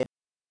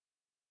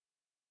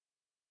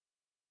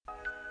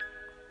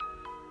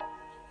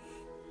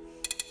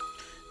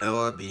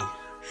LRB.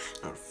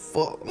 What the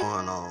fuck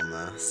going on,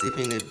 man?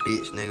 Sipping that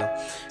bitch, nigga.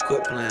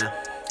 Quit playing.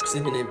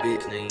 Sipping that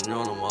bitch, nigga. You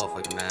know I'm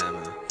motherfucking mad,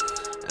 man.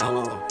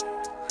 Hold on.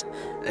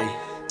 Hey.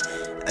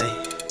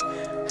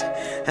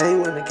 Hey,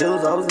 when the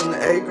killers, I was in the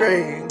 8th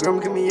grade.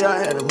 Grandma kicked me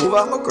out, had to move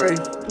out my grave.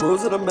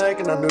 Move to the Mac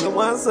and I knew the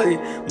one say.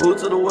 Move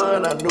to the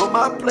one, I knew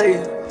my play.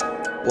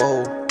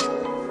 Whoa.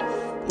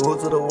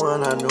 Move to the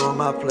one, I knew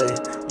my play.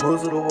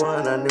 Move to the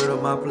one, I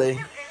knew my play.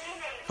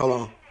 Hold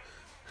on.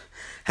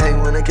 Hey,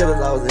 when the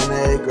killers, I was in the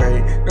 8th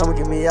grade. Grandma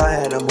kicked me out,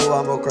 had to move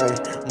out my grave.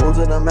 Move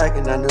to the Mac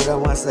and I knew that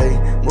one say.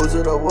 Move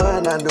to the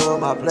one, I knew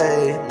my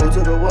play. Move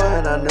to the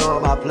one, I knew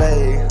my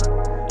play.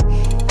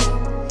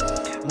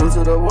 Move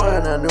to the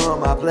one, I knew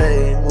my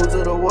play. Move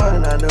to the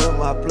one, I knew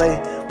my play.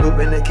 Whip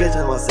in the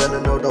kitchen while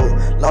selling no dough.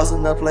 Lost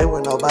in the play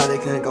when nobody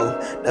can go.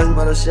 That's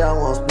mother shit, I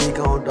won't speak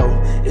on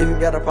dough. If you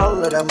got a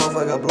problem, let that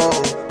motherfucker blow.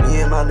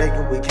 Me and my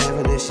nigga, we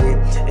camping this shit.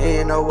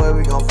 Ain't no way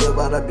we gon' flip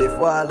out a bit.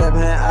 Before I left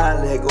hand,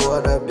 I let go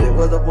of the bit.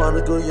 What's the point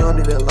of school, you don't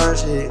even learn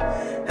shit.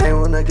 Hey,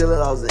 when the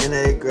killer, I was in the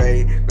 8th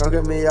grade. Drunk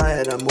at me, I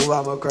had to move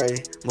out my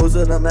crate. Move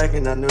to the Mac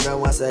and I knew that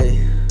one say.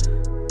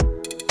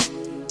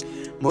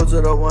 Move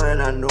to the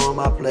one, I knew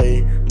my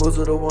play. Move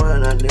to the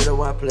one, I knew the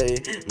one play.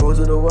 Move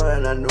to the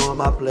one, I knew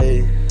my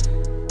play.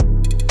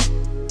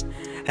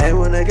 Hey,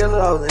 when the killer,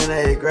 I was in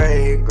the 8th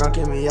grade. Drunk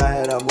at me, I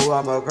had to move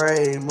out my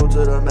grave. Move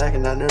to the Mac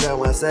and I knew that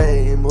one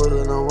say. Move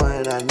to the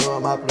one, I knew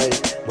my play.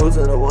 Move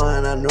to the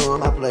one, I knew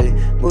my play.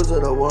 Move to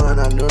the one,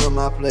 I knew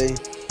my play.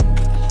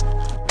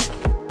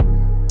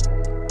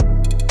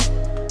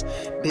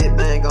 Big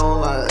bang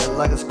gon'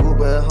 like a school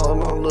bell.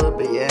 Hold on a little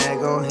bit, yeah, I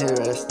gon' hear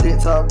it.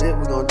 Stick talk bit,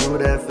 we gon' do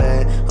that fast.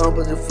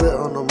 Put your foot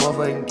on the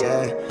motherfucking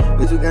gas.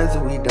 We too gangster,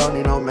 we don't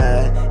need no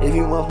mad. If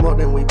you want smoke,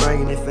 then we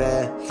bringin' it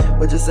fast.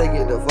 But just say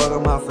get the fuck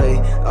on my face.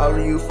 All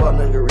of you fuck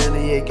nigga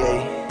really is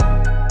gay.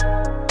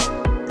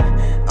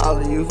 All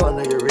of you fuck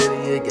nigga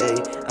really is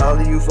gay. All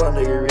of you fuck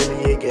nigga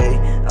really is gay.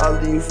 All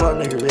of you fuck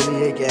nigga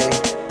really is gay.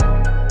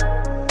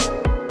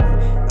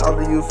 All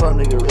of you fuck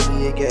nigga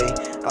really is gay.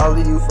 All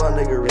of you fuck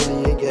nigga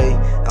really is gay.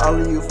 All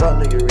of you fuck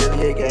nigga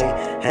really is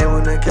gay. Hey,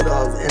 when the killer,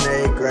 I was in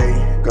the 8th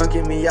grade. Drunk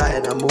at me, I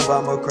had to move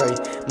out my crate.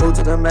 Move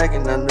to the Mac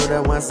and I knew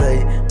that one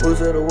say. Move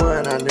to the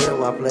one, I knew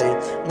my play.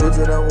 Move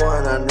to the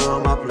one, I knew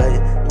my play.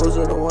 Move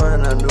to the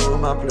one, I knew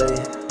my play.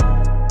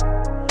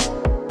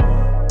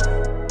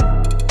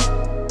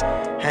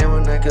 Hey,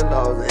 when the killer,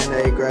 I was in the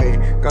 8th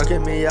grade. Drunk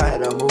at me, I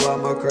had to move out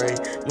my crate.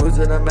 Move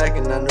to the Mac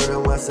and I knew that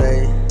one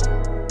say.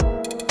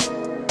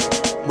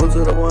 Move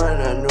to the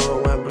one, I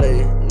knew one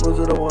play. Move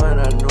to the one,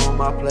 I knew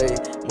my play.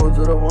 Move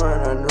to the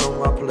one, I knew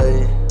my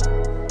play.